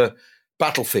the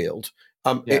battlefield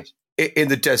yes. in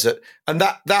the desert, and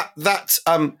that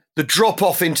the drop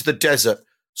off into the desert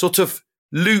sort of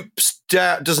loops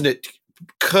down, doesn't it?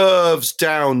 Curves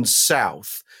down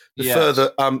south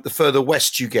the further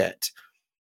west you get.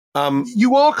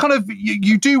 You are kind of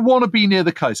you do want to be near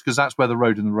the coast because that's where the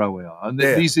road and the railway are, and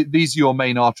these are your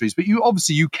main arteries. But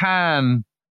you can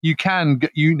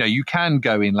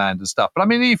go inland and stuff. But I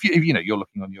mean, if you're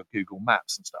looking on your Google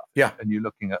Maps and stuff, and you're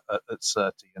looking at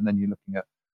Sirte, and then you're looking at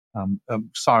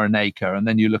Cyrenaica, and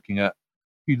then you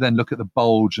then look at the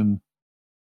Bulge and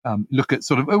look at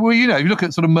you look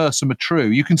at sort of Mersa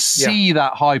Matruh, you can see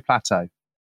that high plateau.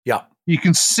 Yeah, you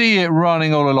can see it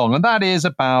running all along, and that is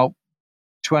about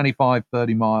 25,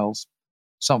 30 miles,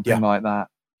 something like that.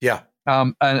 Yeah.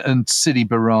 And Sidi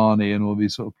Barrani and all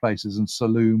these sort of places, and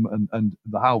Saloum and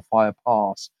the Hellfire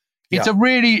Pass.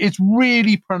 It's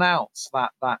really pronounced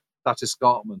that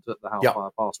escarpment at the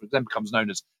Hellfire Pass, which then becomes known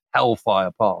as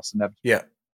Hellfire Pass.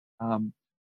 I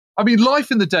mean, life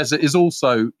in the desert is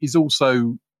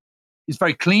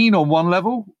very clean on one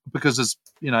level because it's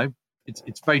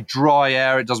very dry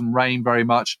air. It doesn't rain very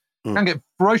much. It can get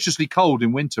ferociously cold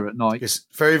in winter at night. It's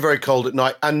very, very cold at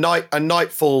night, and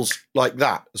night falls like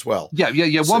that as well. Yeah.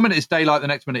 So, 1 minute it's daylight, the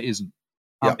next minute it isn't.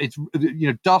 It's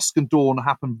dusk and dawn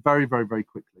happen very, very, very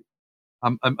quickly,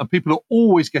 and people are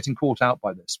always getting caught out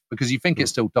by this because you think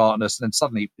it's still darkness, and then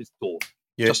suddenly it's dawn.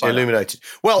 Yeah, just like illuminated.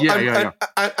 That. Well,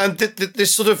 and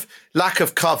this sort of lack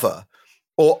of cover,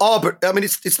 or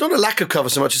it's not a lack of cover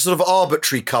so much; it's sort of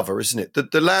arbitrary cover, isn't it?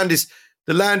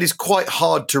 The land is quite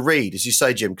hard to read, as you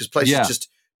say, Jim, because places just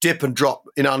dip and drop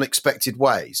in unexpected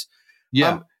ways.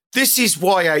 Yeah. This is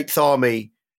why 8th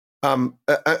Army, and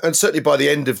certainly by the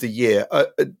end of the year, are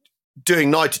doing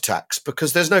night attacks,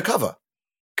 because there's no cover.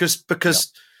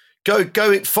 Because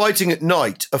going fighting at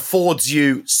night affords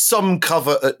you some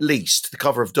cover, at least, the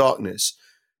cover of darkness,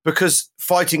 because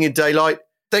fighting in daylight,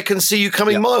 they can see you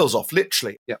coming miles off,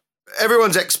 literally. Yeah.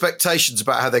 Everyone's expectations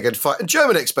about how they're going to fight, and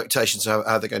German expectations of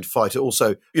how they're going to fight, are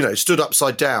also, stood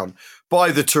upside down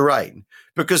by the terrain,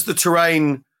 because the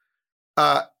terrain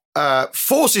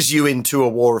forces you into a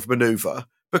war of manoeuvre,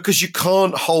 because you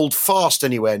can't hold fast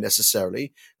anywhere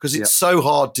necessarily, because it's so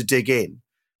hard to dig in.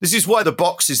 This is why the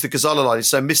Gazala line is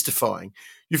so mystifying.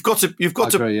 You've got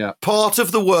to part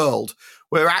of the world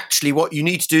where actually what you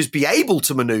need to do is be able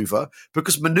to manoeuvre,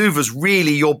 because manoeuvre's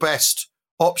really your best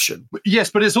option. Yes,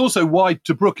 but it's also why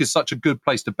Tobruk is such a good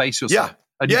place to base yourself.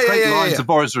 And you create lines of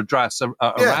Boris redress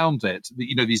around it,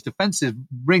 these defensive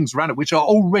rings around it, which are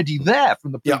already there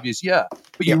from the previous year.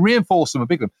 But you reinforce them and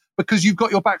big them because you've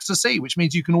got your backs to sea, which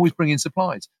means you can always bring in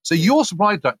supplies. So your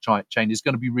supply chain is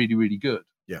going to be really, really good.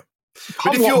 Yeah.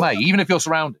 Come what may, even if you're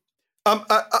surrounded. And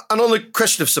on the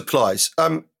question of supplies,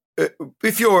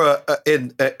 if you're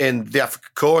in the Africa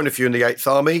Corps and if you're in the 8th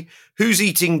Army, who's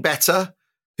eating better?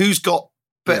 Who's got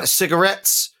better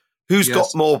cigarettes? Who's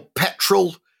got more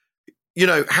petrol?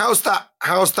 How's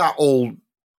that all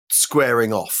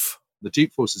squaring off? The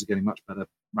Duke forces are getting much better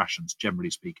rations,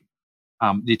 generally speaking.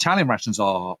 The Italian rations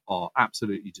are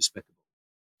absolutely despicable.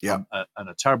 And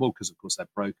are terrible because, of course, they're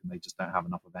broke and they just don't have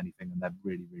enough of anything, and they're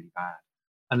really, really bad.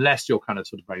 Unless you're kind of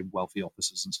sort of very wealthy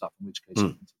officers and stuff, in which case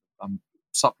you can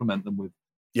supplement them with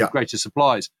greater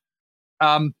supplies.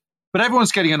 But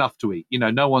everyone's getting enough to eat.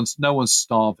 No one's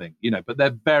starving. But they're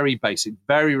very basic,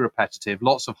 very repetitive.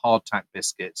 Lots of hardtack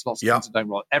biscuits, lots of things that don't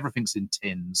rot. Everything's in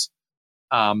tins.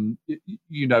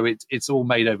 It's all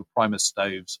made over Primus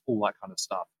stoves, all that kind of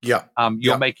stuff.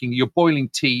 You're boiling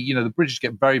tea. The British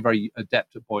get very, very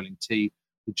adept at boiling tea.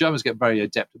 The Germans get very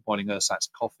adept at boiling ersatz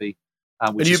coffee,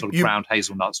 which is sort of ground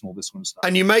hazelnuts and all this kind of stuff.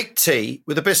 And you make tea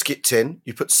with a biscuit tin.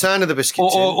 You put sand in the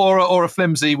biscuit tin, or a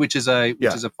flimsy, which is a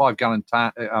 5-gallon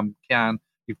can.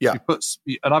 You put,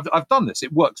 and I've done this.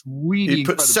 It works really. You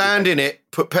put sand in it.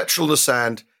 Put petrol in the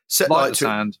sand. Set light to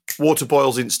sand. Water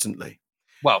boils instantly.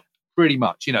 Well, pretty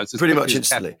much. It's pretty much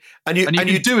instantly. And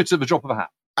you do it at the drop of a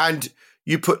hat. And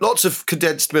you put lots of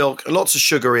condensed milk and lots of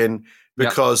sugar in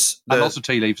because and lots of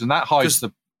tea leaves, and that hides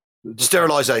the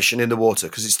sterilization in the water,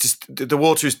 because it's just the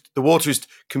water is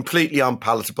completely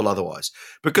unpalatable otherwise.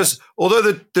 Because although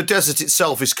the desert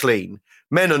itself is clean,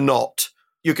 men are not.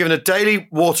 You're given a daily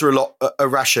water a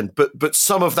ration, but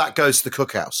some of that goes to the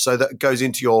cookhouse, so that goes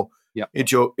into your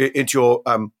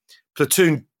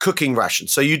platoon cooking ration.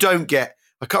 So you don't get.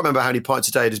 I can't remember how many pints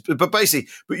a day it is, but basically,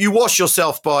 you wash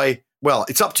yourself by. Well,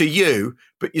 it's up to you,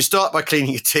 but you start by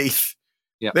cleaning your teeth.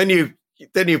 Yeah. Then you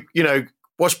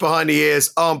wash behind the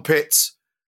ears, armpits,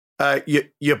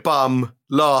 your bum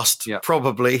last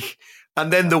probably,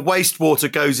 and then the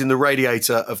wastewater goes in the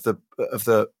radiator of the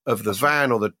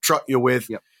van or the truck you're with,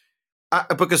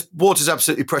 because water's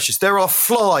absolutely precious. There are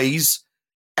flies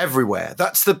everywhere.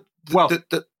 That's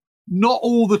not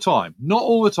all the time,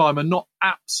 and not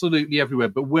absolutely everywhere,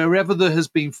 but wherever there has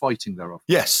been fighting, there are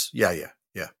flies. Yes,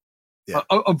 yeah.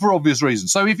 For obvious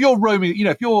reasons. So if you're roaming,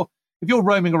 if you're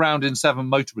roaming around in 7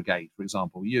 Motor Brigade, for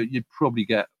example, you'd probably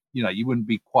get, you wouldn't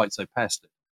be quite so pestered.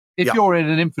 If you're in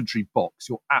an infantry box,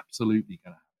 you're absolutely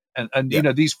going to have it.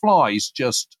 And these flies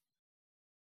just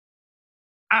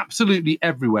absolutely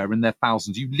everywhere in their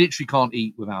thousands. You literally can't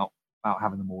eat without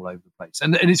having them all over the place.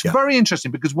 And it's very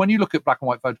interesting because when you look at black and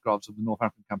white photographs of the North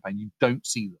African campaign, you don't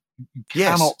see them. You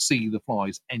cannot see the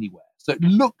flies anywhere. So it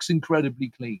looks incredibly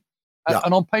clean.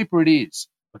 And on paper it is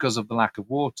because of the lack of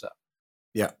water.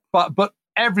 Yeah. But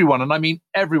everyone, and I mean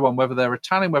everyone, whether they're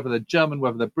Italian, whether they're German,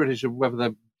 whether they're British, or whether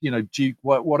they're Duke,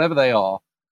 whatever they are,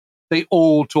 they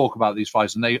all talk about these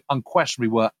flies, and they unquestionably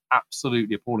were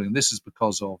absolutely appalling. And this is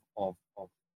because of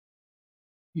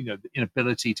the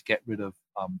inability to get rid of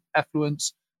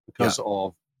effluents, because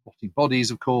of rotting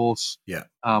bodies, of course. Yeah.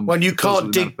 When you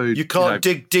can't dig,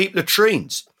 dig deep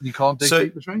latrines. You can't dig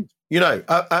deep latrines.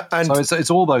 And so it's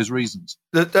all those reasons.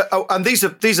 And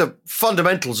these are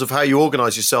fundamentals of how you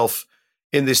organise yourself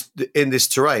in this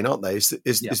terrain, aren't they? Is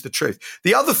the truth.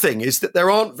 The other thing is that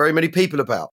there aren't very many people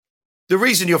about. The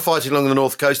reason you're fighting along the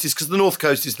North Coast is because the North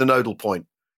Coast is the nodal point,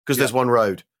 because there's one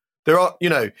road. There aren't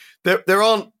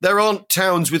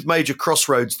towns with major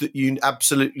crossroads that you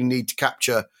absolutely need to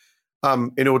capture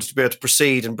in order to be able to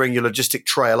proceed and bring your logistic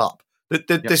trail up.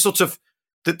 They're sort of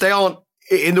that they aren't.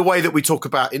 In the way that we talk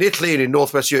about in Italy and in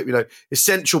Northwest Europe,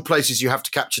 essential places you have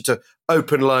to capture to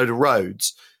open a load of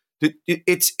roads.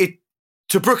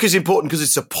 Tobruk is important because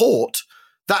it's a port.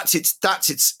 That's its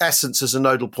essence as a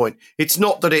nodal point. It's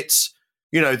not that it's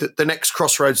the next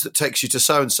crossroads that takes you to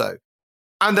so and so.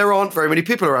 And there aren't very many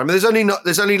people around. There's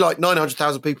only like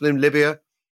 900,000 people in Libya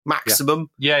maximum.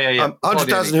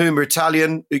 100,000 whom are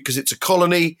Italian because it's a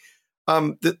colony.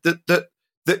 You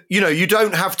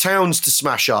don't have towns to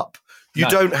smash up. You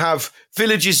don't have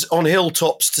villages on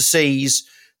hilltops to seize.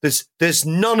 There's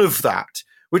none of that,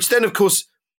 which then, of course,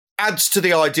 adds to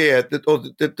the idea that, or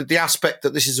the aspect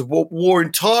that this is a war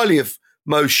entirely of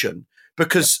motion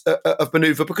because of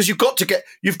manoeuvre. Because you've got to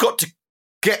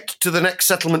get to the next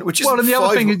settlement, which is and the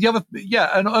other thing is and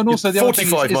also the other thing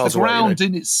is the ground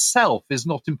in itself is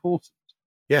not important.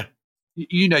 Yeah,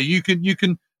 you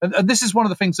can, and this is one of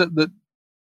the things that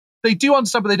they do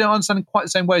understand, but they don't understand in quite the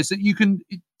same way. Is that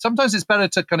sometimes it's better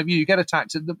to kind of, you get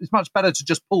attacked. It's much better to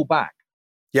just pull back.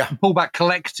 Yeah. And pull back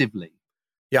collectively.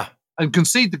 Yeah. And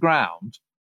concede the ground.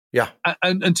 Yeah.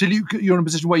 And until you're in a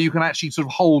position where you can actually sort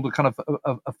of hold a kind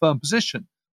of a firm position.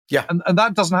 Yeah. And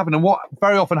that doesn't happen. And what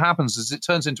very often happens is it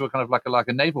turns into a kind of like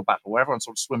a naval battle where everyone's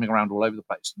sort of swimming around all over the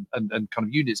place and kind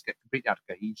of units get completely out of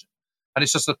cohesion. And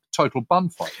it's just a total bun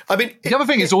fight. I mean, the other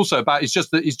thing is also about is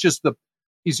just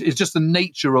the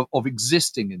nature of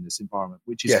existing in this environment,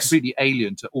 which is completely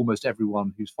alien to almost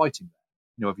everyone who's fighting there.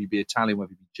 You know, whether you be Italian,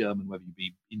 whether you be German, whether you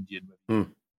be Indian, whether you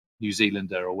be New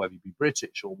Zealander, or whether you be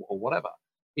British or whatever.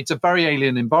 It's a very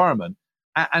alien environment.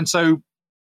 And so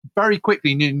very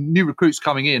quickly, new recruits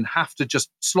coming in have to just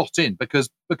slot in because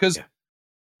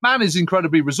man is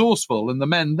incredibly resourceful, and the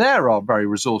men there are very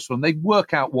resourceful, and they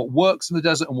work out what works in the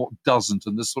desert and what doesn't,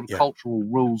 and there's sort of cultural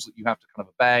rules that you have to kind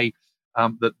of obey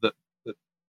that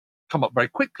come up very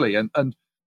quickly. And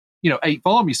 8th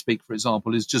Army speak, for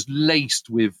example, is just laced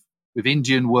with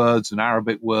Indian words and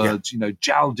Arabic words,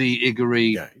 jaldi,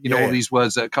 igari, all these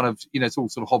words that are kind of, it's all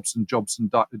sort of Hobson,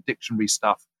 Jobson dictionary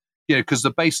stuff, because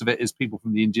the base of it is people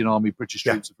from the Indian Army, British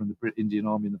troops are from the Indian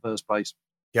Army in the first place.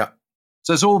 Yeah.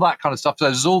 So there's all that kind of stuff. So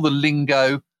there's all the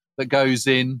lingo that goes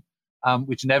in,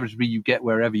 which inevitably you get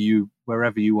wherever you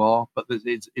are, but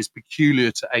it's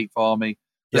peculiar to 8th Army.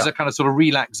 There's a kind of sort of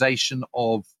relaxation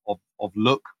of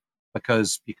look,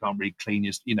 because you can't really clean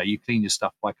you clean your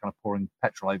stuff by kind of pouring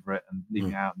petrol over it and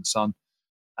leaving it out in the sun.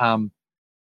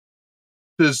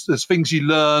 There's things you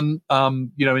learn,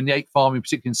 in the 8th Army,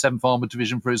 particularly in 7th Armored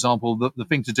Division, for example, the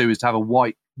thing to do is to have a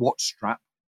white watch strap,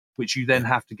 which you then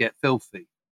have to get filthy.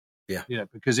 Yeah.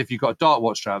 Because if you've got a dark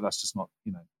watch strap, that's just not,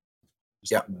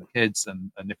 just not for the kids.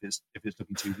 And if it's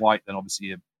looking too white, then obviously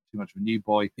you're too much of a new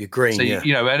boy. You're green, so,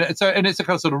 and it's a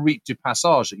kind of sort of rite du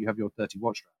passage that you have your dirty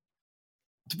watch strap.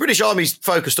 The British Army's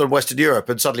focused on Western Europe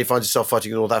and suddenly finds itself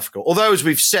fighting in North Africa. Although, as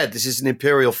we've said, this is an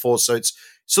imperial force, so it's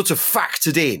sort of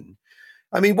factored in.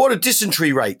 I mean, what are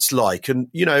dysentery rates like? And,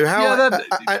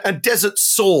 and desert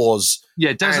sores?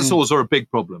 Yeah, desert sores are a big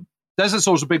problem. Desert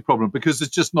sores are a big problem because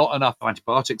there's just not enough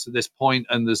antibiotics at this point,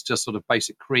 and there's just sort of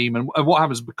basic cream. And what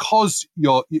happens because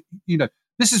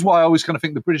this is why I always kind of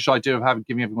think the British idea of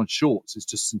giving everyone shorts is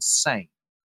just insane.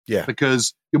 Yeah,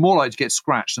 because you're more likely to get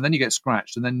scratched, and then you get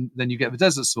scratched, and then you get the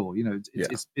desert sore.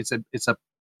 It's a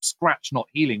scratch not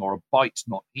healing, or a bite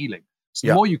not healing. So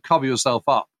the more you cover yourself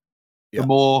up, the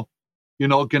more you're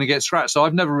not going to get scratched. So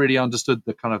I've never really understood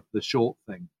the kind of the short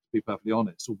thing, to be perfectly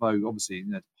honest. Although obviously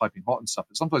it's piping hot and stuff,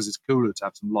 but sometimes it's cooler to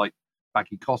have some light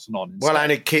baggy cotton on. Well,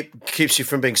 and it keeps you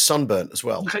from being sunburnt as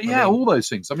well. Yeah, all those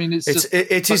things. I mean,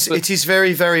 it is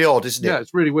very, very odd, isn't it? Yeah,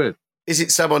 it's really weird. Is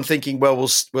it someone thinking, well,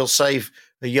 we'll save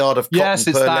a yard of cotton yes,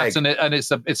 it's per that, leg? and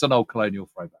it's an old colonial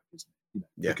throwback, isn't it?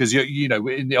 Because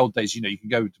in the old days, you can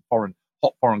go to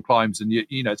hot foreign climes, and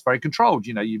it's very controlled.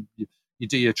 You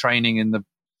do your training in the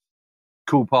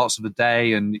cool parts of the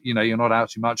day, and you're not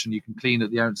out too much, and you can clean at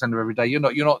the end of every day. You're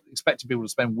not expecting people to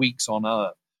spend weeks on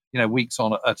Earth, weeks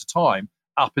on at a time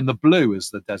up in the blue, as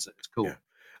the desert is called. Yeah.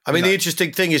 I mean, the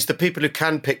interesting thing is the people who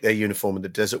can pick their uniform in the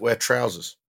desert wear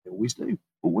trousers. They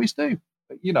always do.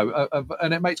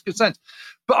 And it makes good sense.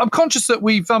 But I'm conscious that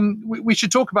we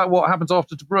should talk about what happens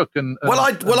after Tobruk.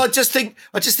 I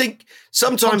just think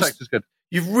sometimes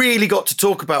you've really got to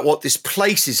talk about what this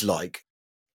place is like,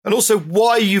 and also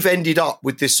why you've ended up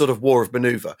with this sort of war of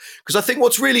manoeuvre. Because I think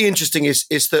what's really interesting is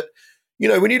that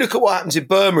when you look at what happens in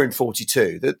Burma in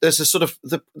 1942, that there's a sort of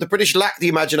the British lack the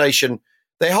imagination.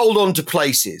 They hold on to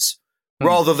places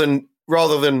rather than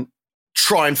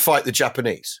try and fight the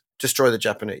Japanese, destroy the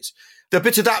Japanese. The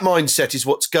bit of that mindset is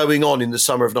what's going on in the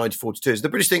summer of 1942. So the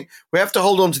British think we have to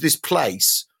hold on to this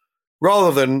place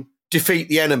rather than defeat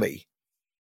the enemy,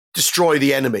 destroy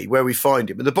the enemy where we find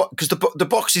him. Because the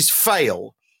boxes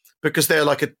fail because they're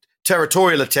like a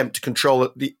territorial attempt to control a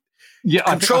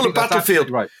battlefield.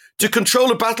 Right. To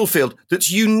control a battlefield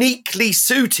that's uniquely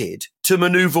suited to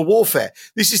manoeuvre warfare.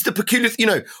 This is the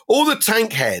peculiar, all the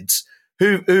tank heads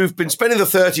who've been spending the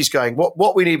 30s going,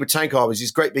 what we need with tank armies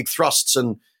is great big thrusts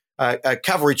and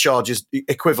cavalry charges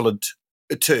equivalent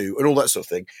to, and all that sort of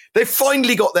thing. They've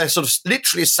finally got their sort of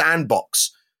literally a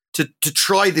sandbox to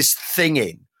try this thing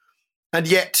in, and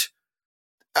yet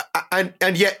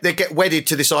they get wedded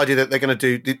to this idea that they're going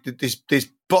to do these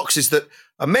boxes that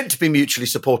are meant to be mutually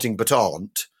supporting but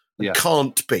aren't, and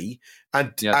can't be,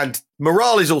 and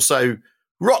morale is also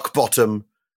rock bottom,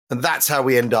 and that's how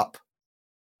we end up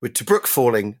with Tobruk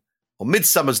falling on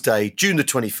Midsummer's Day, June the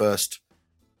 21st,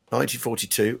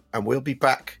 1942, and we'll be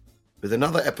back with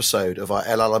another episode of our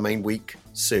El Alamein week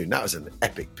soon. That was an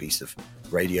epic piece of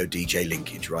radio DJ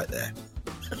linkage right there.